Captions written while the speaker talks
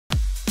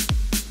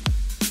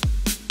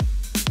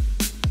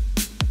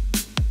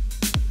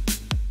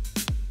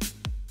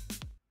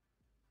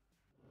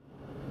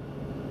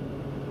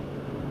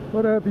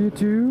What up,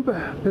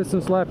 YouTube?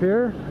 Piston Slap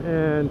here,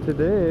 and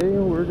today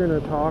we're going to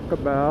talk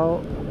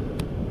about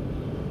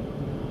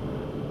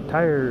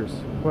tires.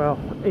 Well,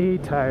 a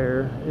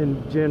tire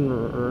in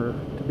general, or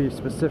to be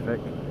specific.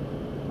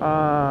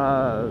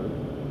 The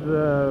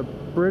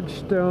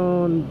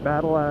Bridgestone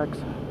Battle Axe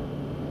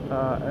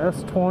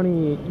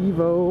S20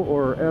 EVO,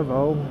 or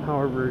EVO,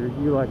 however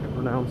you like to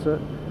pronounce it.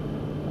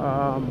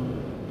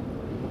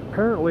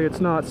 Apparently it's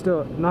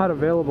still not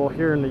available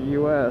here in the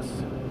US.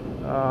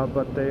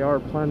 But they are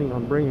planning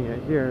on bringing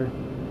it here,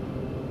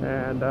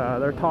 and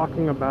they're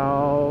talking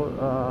about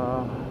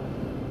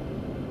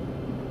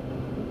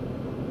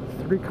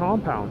 3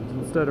 compounds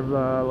instead of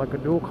like a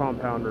dual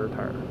compounder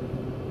tire.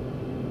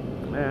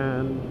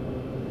 And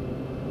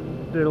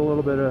did a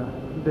little bit of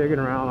digging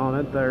around on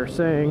it. They're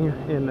saying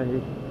in a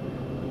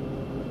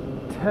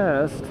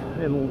test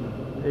in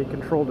a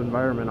controlled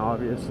environment,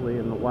 obviously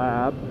in the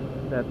lab,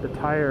 that the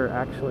tire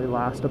actually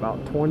lasts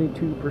about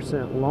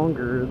 22%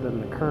 longer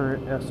than the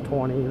current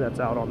S20 that's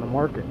out on the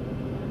market.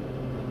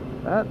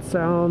 That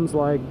sounds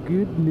like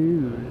good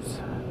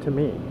news to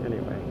me,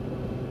 anyway.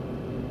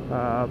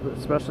 But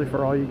especially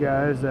for all you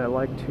guys that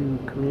like to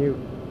commute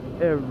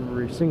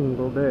every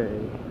single day.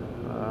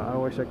 I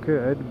wish I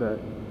could, but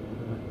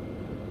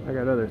I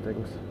got other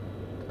things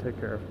to take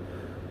care of.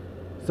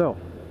 So,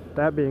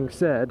 that being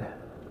said,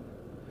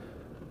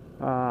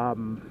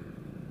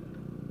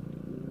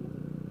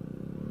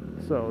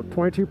 so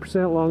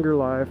 22% longer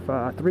life,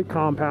 3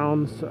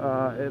 compounds.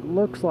 It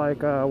looks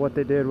like what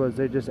they did was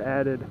they just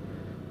added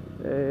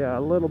a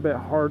little bit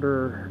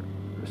harder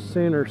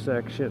center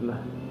section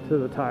to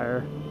the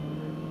tire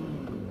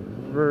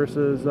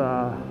versus the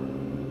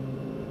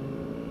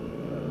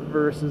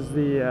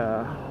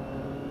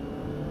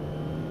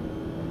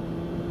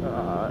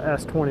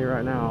S20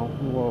 right now.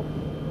 Whoa,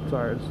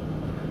 sorry, it's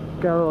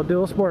got a little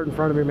dual sport in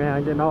front of me, man.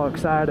 I'm getting all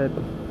excited.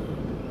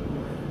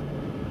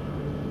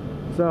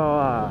 So,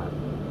 a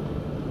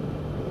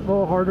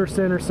little harder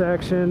center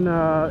section.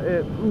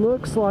 It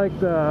looks like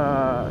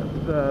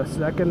the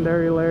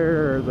secondary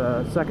layer, or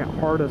the second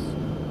hardest,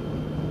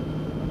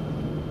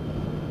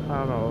 I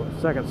don't know,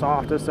 second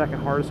softest,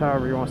 second hardest,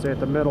 however you want to say it,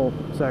 the middle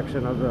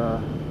section of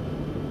the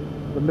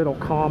middle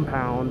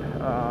compound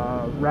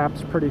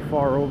wraps pretty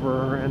far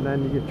over, and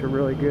then you get your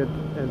really good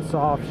and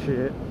soft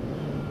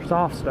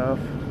stuff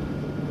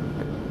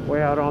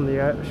way out on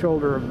the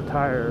shoulder of the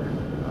tire.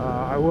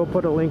 I will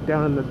put a link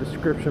down in the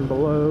description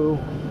below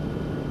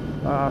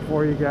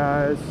for you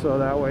guys, so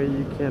that way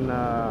you can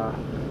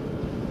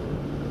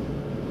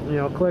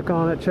click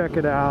on it, check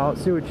it out,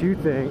 see what you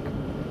think.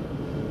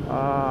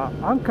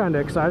 I'm kind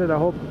of excited. I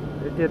hope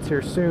it gets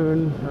here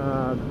soon.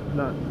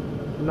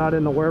 Not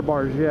in the wear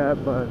bars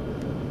yet, but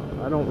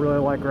I don't really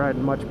like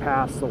riding much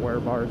past the wear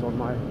bars on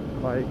my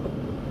bike.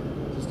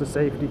 It's just a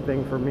safety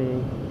thing for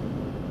me.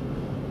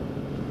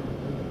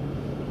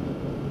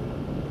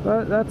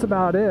 But that's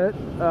about it.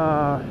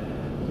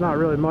 Not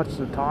really much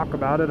to talk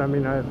about it. I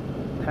mean, I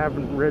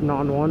haven't ridden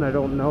on one. I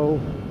don't know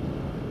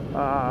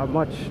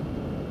much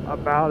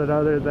about it,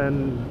 other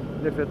than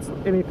if it's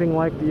anything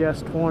like the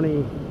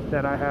S20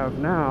 that I have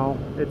now,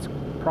 it's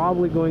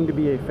probably going to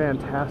be a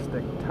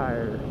fantastic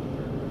tire.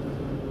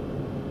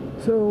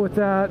 So with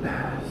that,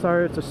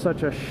 sorry it's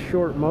such a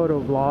short moto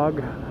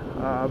vlog,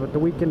 but the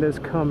weekend is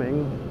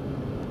coming,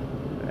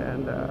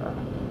 and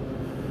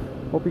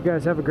hope you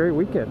guys have a great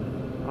weekend.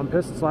 I'm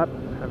Piston Slap.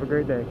 Have a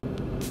great day.